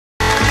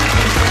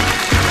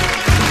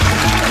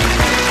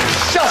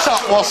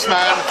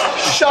Mossman.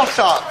 Shut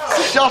up.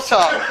 Shut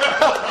up.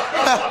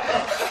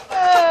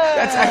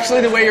 That's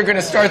actually the way you're going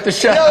to start the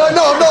show. No, I'm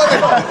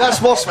not. That's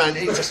Mossman.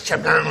 He just...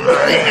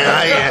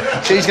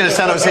 She's going to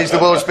stand up and say he's the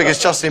world's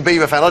biggest Justin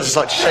Bieber fan. I'd just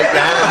like to shake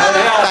your hand.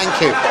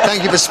 Thank you.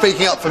 Thank you for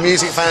speaking up for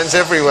music fans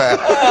everywhere.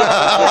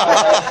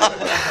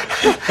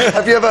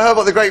 Have you ever heard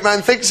what the great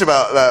man thinks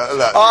about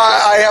that?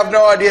 I have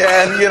no idea,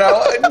 and, you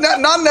know,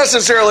 not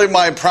necessarily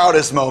my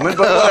proudest moment,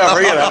 but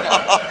whatever, you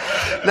know.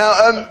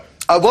 Now,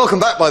 welcome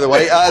back, by the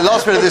way.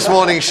 Last bit of this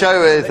morning's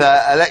show with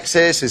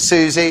Alexis, with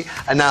Susie,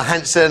 and now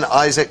Hanson,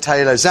 Isaac,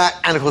 Taylor, Zach,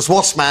 and of course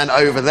Mossman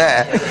over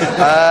there.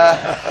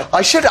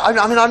 I'm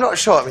not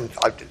sure. I mean,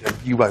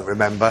 you won't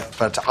remember,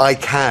 but I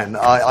can.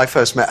 I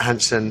first met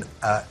Hanson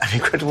an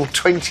incredible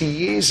 20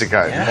 years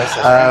ago,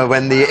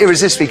 when the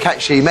irresistibly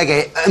catchy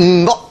mega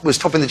hit was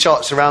topping the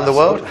charts around the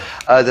world.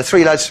 The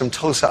three lads from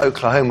Tulsa,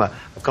 Oklahoma,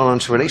 have gone on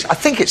to release, I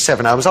think it's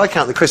 7 albums. I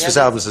count the Christmas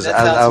albums as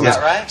albums,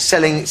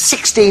 selling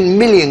 16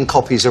 million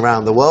copies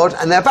around the world,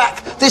 and they're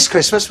back this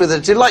Christmas with a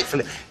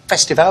delightful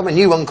festive album, a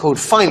new one called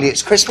Finally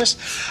It's Christmas.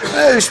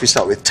 Who should we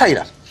start with?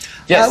 Taylor.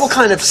 Yes. What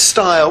kind of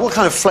style, what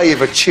kind of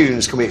flavour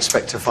tunes can we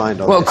expect to find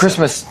on this?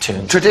 Christmas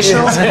tunes.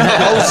 Traditional?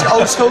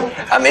 old school?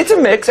 It's a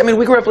mix. I mean,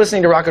 we grew up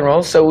listening to rock and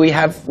roll, so we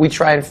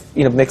try and,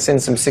 you know, mix in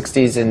some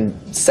 60s and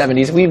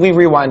 70s. We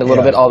rewind a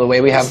little bit all the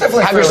way. We have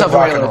Yourself a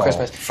Merry Little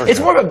Christmas. It's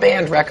more of a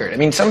band record. I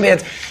mean, some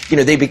bands, you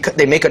know, they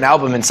make an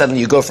album and suddenly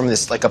you go from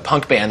this, like, a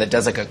punk band that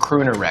does, like, a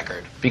crooner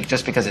record,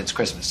 just because it's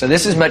Christmas. So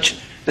this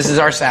is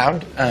our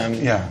sound.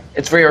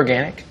 It's very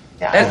organic.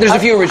 Yeah. There's a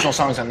few original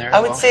songs on there.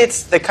 I would say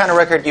it's the kind of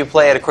record you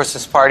play at a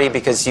Christmas party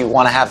because you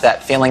want to have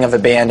that feeling of a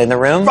band in the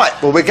room. Right.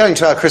 Well, we're going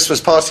to our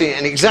Christmas party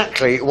in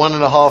exactly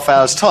 1.5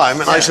 hours'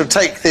 time, and I shall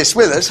take this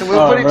with us, and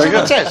we'll put it to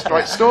the test.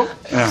 Right, Storm?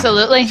 Yeah.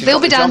 Absolutely. They'll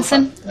be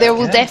dancing. There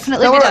will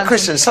definitely be dancing.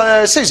 Christian,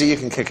 Susie, you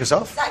can kick us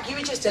off. Zach, you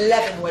were just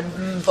 11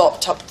 when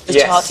Bop topped the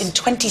charts in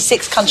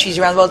 26 countries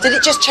around the world. Did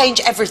it just change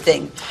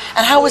everything?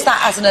 And how was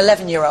that as an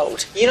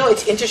 11-year-old? You know,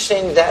 it's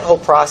interesting, that whole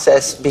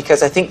process,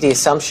 because I think the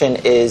assumption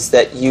is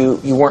that you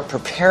weren't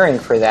preparing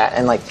for that.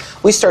 And, like,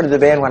 we started the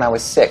band when I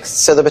was 6.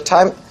 So by the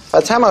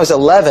time I was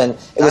 11,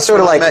 it was sort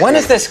of like, when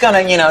is this going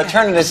to, you know,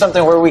 turn into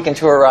something where we can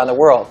tour around the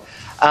world?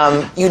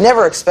 You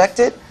never expect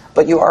it,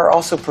 but you are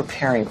also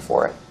preparing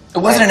for it. It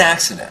wasn't an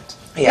accident.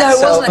 Yeah, no, it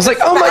wasn't. It was like,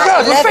 oh my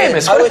God, we're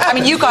famous. I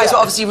mean, you guys were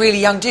obviously really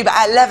young too, but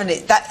at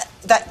 11,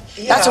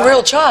 that's a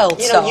real child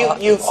star. You know,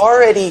 you've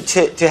already,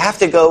 to have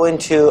to go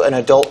into an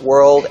adult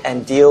world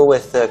and deal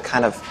with the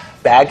kind of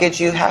baggage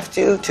you have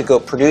to go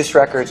produce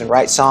records and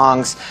write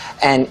songs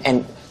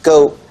and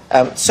go,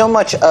 so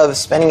much of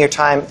spending your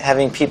time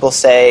having people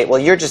say, well,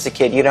 you're just a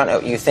kid, you don't know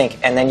what you think,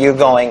 and then you're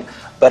going,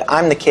 but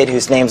I'm the kid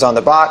whose name's on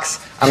the box,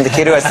 I'm the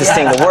kid who has to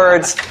sing the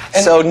words,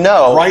 so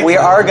no, we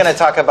are going to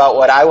talk about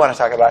what I want to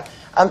talk about.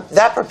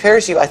 That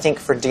prepares you, I think,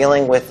 for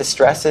dealing with the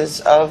stresses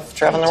of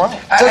traveling the world.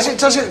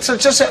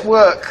 Does it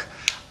work?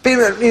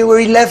 You were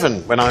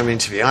 11 when I'm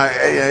interviewing.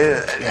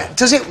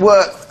 Does it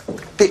work?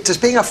 Does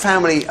being a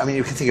family, I mean,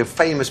 you can think of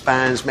famous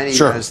bands, many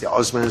bands, the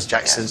Osmonds,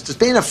 Jacksons, does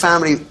being a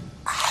family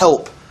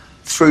help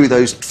through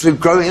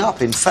growing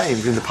up in fame,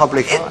 in the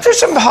public eye? There's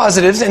some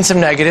positives and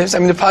some negatives. I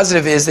mean, the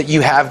positive is that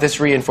you have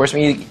this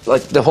reinforcement.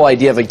 Like the whole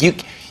idea of, like,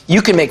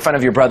 you can make fun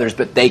of your brothers,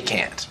 but they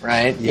can't,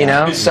 right? You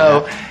know?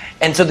 So,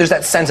 and so there's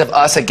that sense of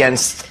us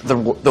against the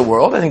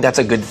world. I think that's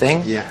a good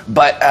thing. Yeah.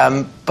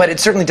 But it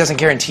certainly doesn't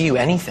guarantee you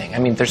anything. I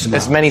mean, there's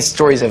as many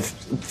stories of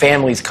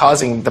families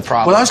causing the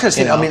problem. Well, I was going to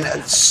say, I mean,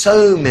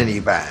 so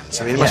many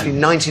bands. I mean, it must be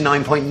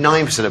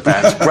 99.9% of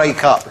bands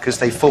break up because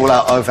they fall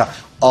out over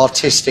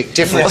artistic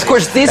differences. Of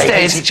course, these they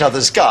days hate each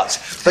other's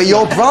guts. But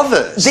your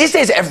brothers. These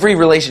days, every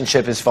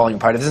relationship is falling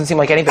apart. It doesn't seem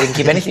like anybody can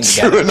keep anything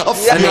together. True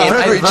enough.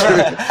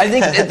 I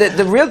think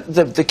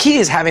the key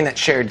is having that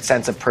shared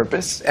sense of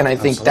purpose, and I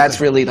think that's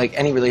really like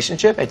any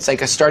relationship. It's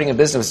like starting a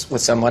business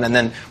with someone, and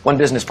then one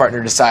business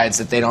partner decides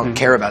that they don't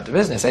care about the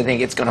business. I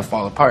think it's going to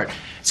fall apart.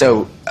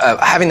 So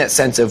having that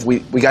sense of we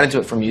got into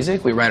it for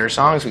music, we write our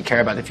songs, we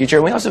care about the future,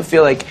 and we also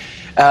feel like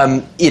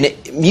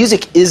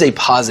music is a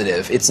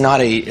positive. It's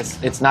not a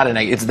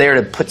negative. It's there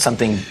to put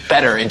something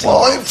better into the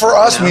world. For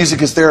us,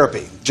 music is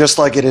therapy, just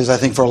like it is, I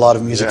think, for a lot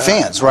of music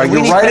fans, right?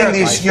 You're writing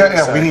these...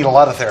 we need a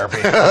lot of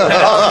therapy.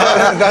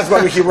 That's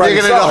why we keep writing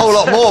songs. You're going to need a whole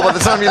lot more by the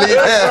time you leave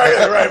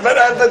here. Right. But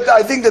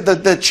I think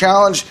that the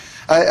challenge,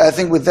 I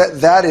think with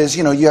that is,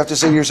 you know, you have to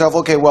say to yourself,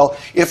 okay, well,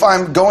 if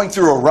I'm going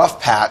through a rough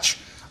patch,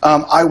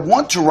 I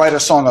want to write a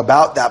song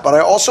about that, but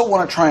I also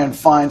want to try and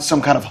find some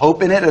kind of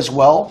hope in it as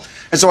well.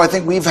 And so I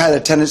think we've had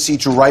a tendency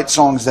to write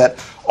songs that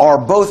are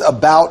both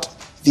about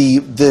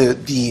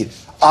the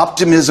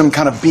optimism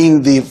kind of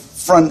being the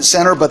front and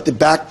center, but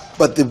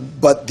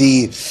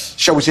the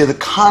shall we say, the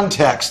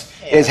context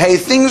is, hey,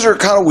 things are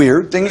kind of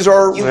weird. Things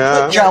are You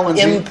put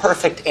challenging.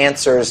 imperfect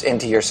answers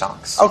into your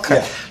songs.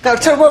 Okay. Now,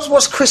 tell me,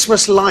 what's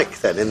Christmas like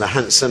then in the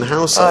Hanson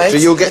household? Do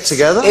you all get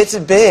together? It's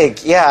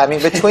big, yeah. I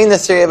mean, between the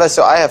three of us,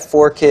 so I have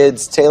 4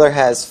 kids, Taylor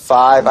has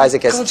 5,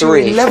 Isaac has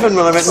 3. 11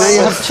 when I met. Now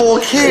you have 4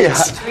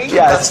 kids.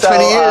 Yeah, That's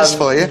 20 years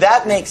for you.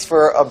 That makes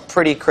for a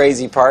pretty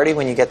crazy party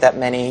when you get that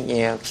many,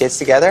 kids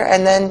together.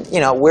 And then,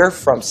 we're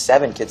from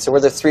 7 kids, so we're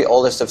the 3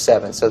 oldest of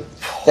 7. So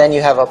then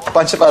you have a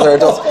bunch of other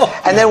adults,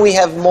 and then we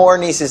have more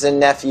nieces and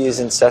nephews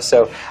and stuff.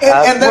 So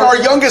And then our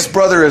youngest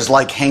brother is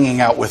like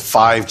hanging out with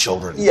 5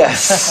 children.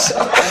 yes,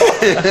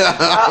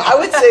 I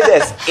would say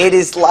this: it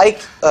is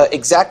like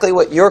exactly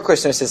what your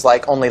Christmas is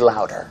like, only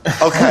louder.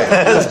 Okay.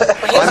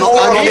 I'm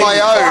on my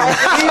own.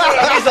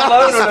 He's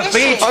alone on a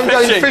beach. I'm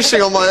going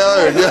fishing on my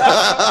own.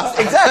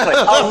 Exactly,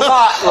 a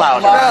lot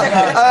louder.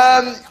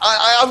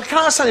 Can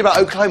I ask something about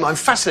Oklahoma? I'm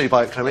fascinated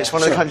by Oklahoma. It's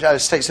one of the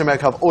states in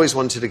America I've always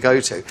wanted to go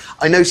to.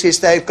 I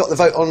noticed they've got the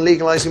vote on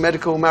legalizing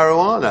medical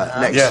marijuana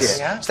next year.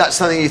 Yeah. Is that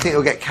something you think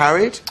will get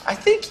carried? I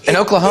think In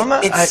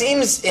Oklahoma? it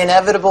seems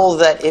inevitable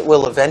that it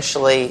will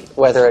eventually,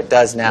 whether it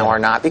does now or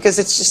not, because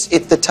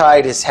the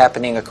tide is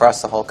happening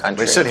across the whole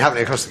country. It's certainly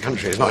happening across the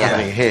country. It's not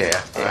happening here,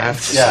 I have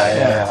to say.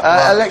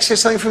 Yeah.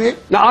 Alexis, something from you?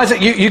 Now,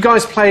 Isaac, you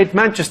guys played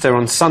Manchester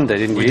on Sunday,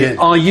 didn't you? We did.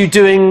 Are you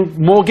doing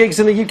more gigs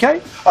in the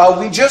UK?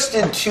 We just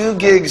did 2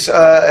 gigs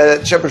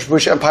at Shepherd's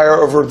Bush Empire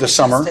over the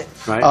summer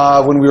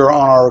when we were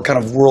on our kind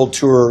of world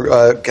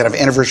tour, kind of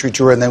anniversary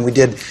tour, and then we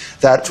did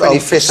that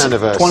 25th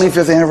anniversary.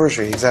 25th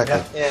anniversary,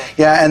 exactly.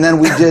 Yeah, and then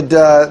we did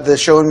the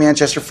show in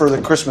Manchester for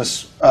the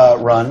Christmas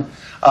run.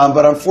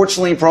 But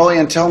unfortunately, probably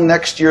until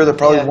next year, there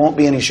probably won't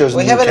be any shows in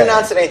the UK. We haven't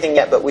announced anything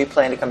yet, but we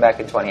plan to come back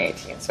in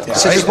 2018. So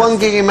just 1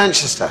 gig in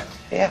Manchester?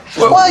 Yeah.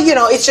 Well,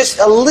 it's just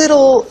a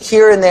little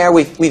here and there.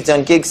 We've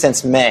done gigs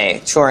since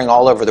May, touring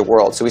all over the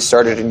world. So we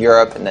started in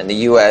Europe, and then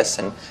the U.S.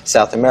 and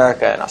South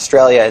America and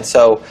Australia. And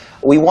so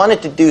we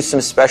wanted to do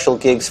some special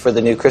gigs for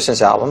the new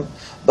Christmas album,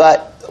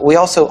 but we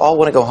also all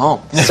want to go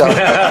home. So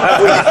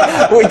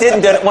we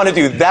didn't want to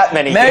do that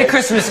many Merry gigs.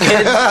 Christmas,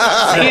 kids.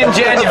 See you in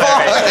January.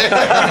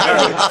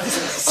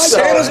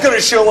 Santa's going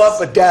to show up,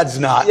 but Dad's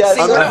not. Yeah,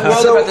 See, we're not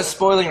worried about the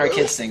spoiling our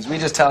kids things. We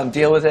just tell them,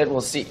 deal with it. We'll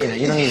see.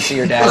 You don't need to see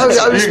your dad.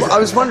 I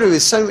was wondering,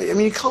 with so many, I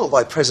mean, you can't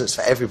buy presents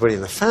for everybody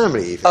in the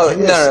family, even. Oh,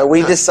 no.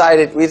 We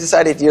decided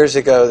years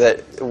ago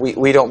that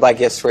we don't buy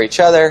gifts for each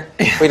other.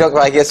 We don't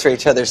buy gifts for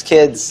each other's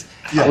kids.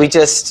 We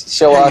just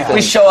show up.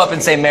 We show up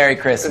and say Merry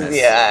Christmas.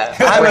 Yeah.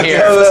 We're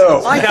here.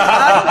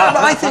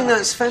 I think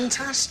that's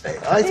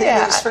fantastic. I think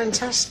that's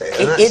fantastic.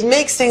 It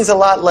makes things a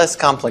lot less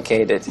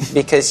complicated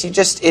because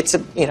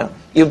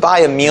you buy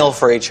a meal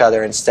for each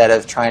other instead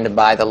of trying to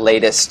buy the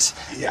latest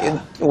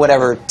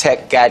whatever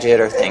tech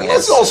gadget or thing.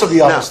 Let's also be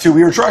honest too.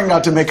 We were trying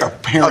not to make our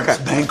parents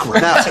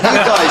bankrupt. Now,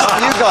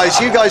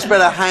 you guys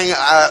better hang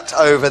out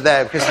over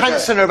there because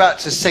Hanson are about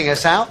to sing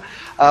us out.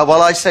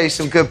 While I say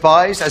some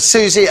goodbyes.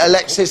 Susie,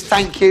 Alexis,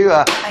 thank you.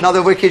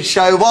 Another wicked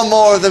show. 1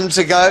 more of them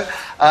to go.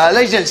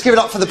 Ladies and gents, give it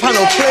up for the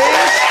panel,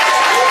 please.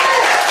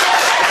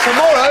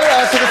 Tomorrow,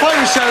 for the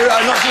phone show,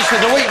 not just for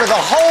the week, but the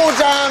whole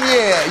damn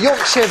year,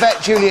 Yorkshire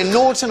vet Julian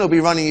Norton will be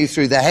running you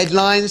through the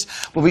headlines.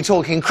 We'll be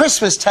talking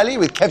Christmas telly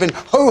with Kevin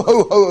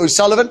Ho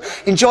O'Sullivan,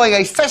 enjoying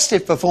a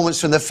festive performance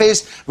from the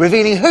Fizz,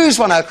 revealing who's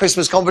won our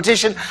Christmas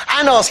competition,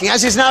 and asking,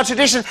 as is now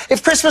tradition,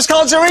 if Christmas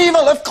cards are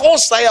evil. Of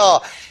course they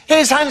are.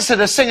 Here's Hanson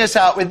to sing us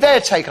out with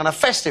their take on a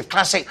festive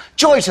classic,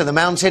 Joy to the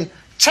Mountain.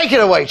 Take it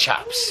away,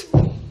 chaps.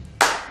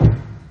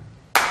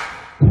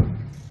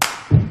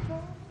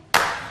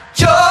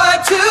 Joy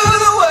to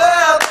the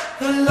world,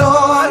 the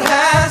Lord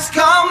has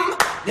come.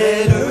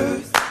 Let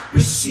earth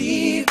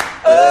receive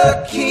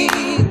a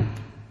king.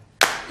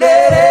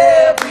 Let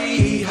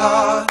every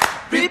heart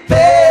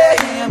prepare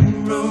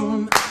him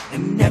room.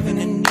 And heaven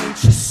and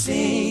nature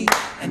sing,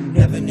 and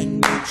heaven and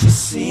nature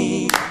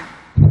sing.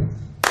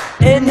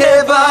 And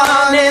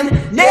heaven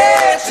and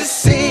nature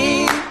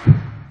sing.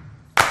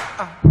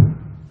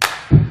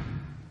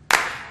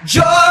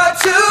 Joy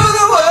to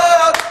the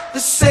world, the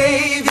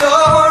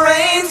Savior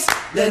reigns.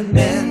 Let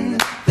men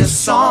their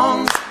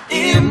songs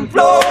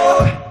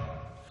implore.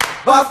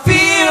 By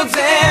fields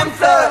and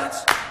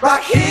floods,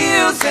 rock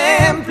hills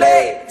and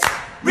plains,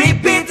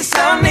 repeat the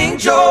sounding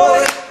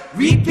joy,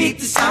 repeat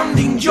the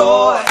sounding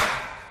joy,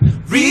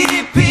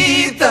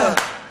 repeat the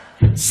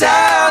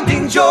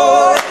sounding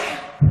joy.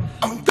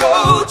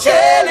 Go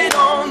tell it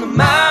on the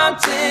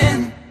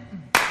mountain,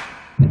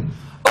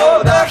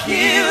 over the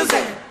hills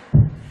and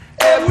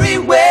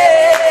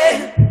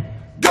everywhere.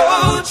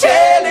 Go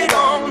tell it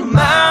on the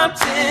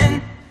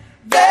mountain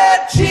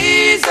that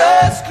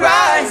Jesus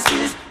Christ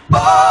is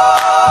born.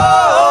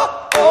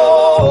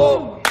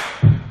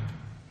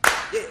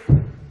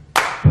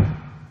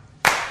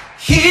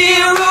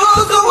 He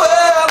rules the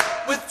world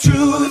with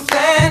truth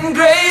and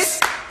grace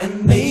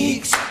and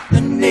makes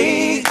the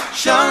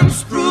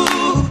nations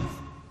prove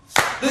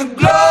the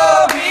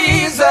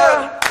glories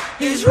of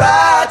his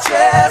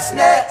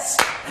righteousness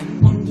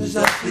and wonders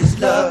of his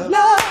love,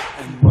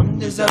 and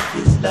wonders of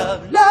his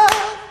love,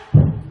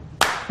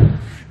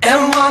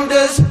 and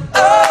wonders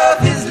of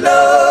his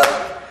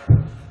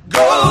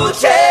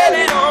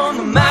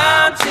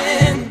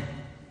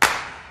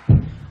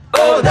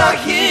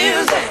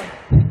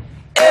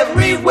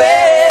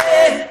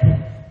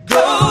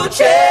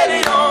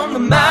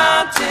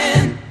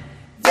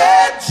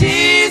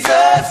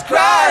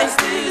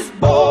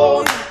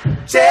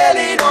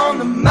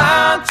the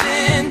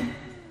mountain,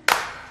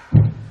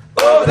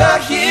 over the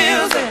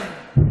hills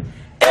and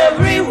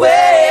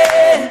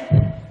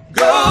everywhere.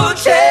 Go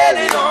tell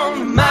it on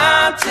the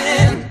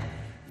mountain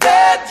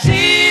that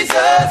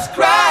Jesus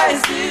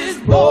Christ is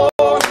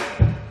born.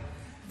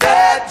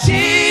 That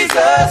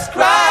Jesus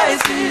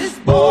Christ is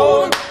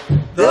born.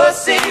 The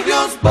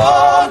Savior's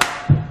born.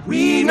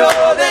 We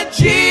know that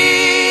Jesus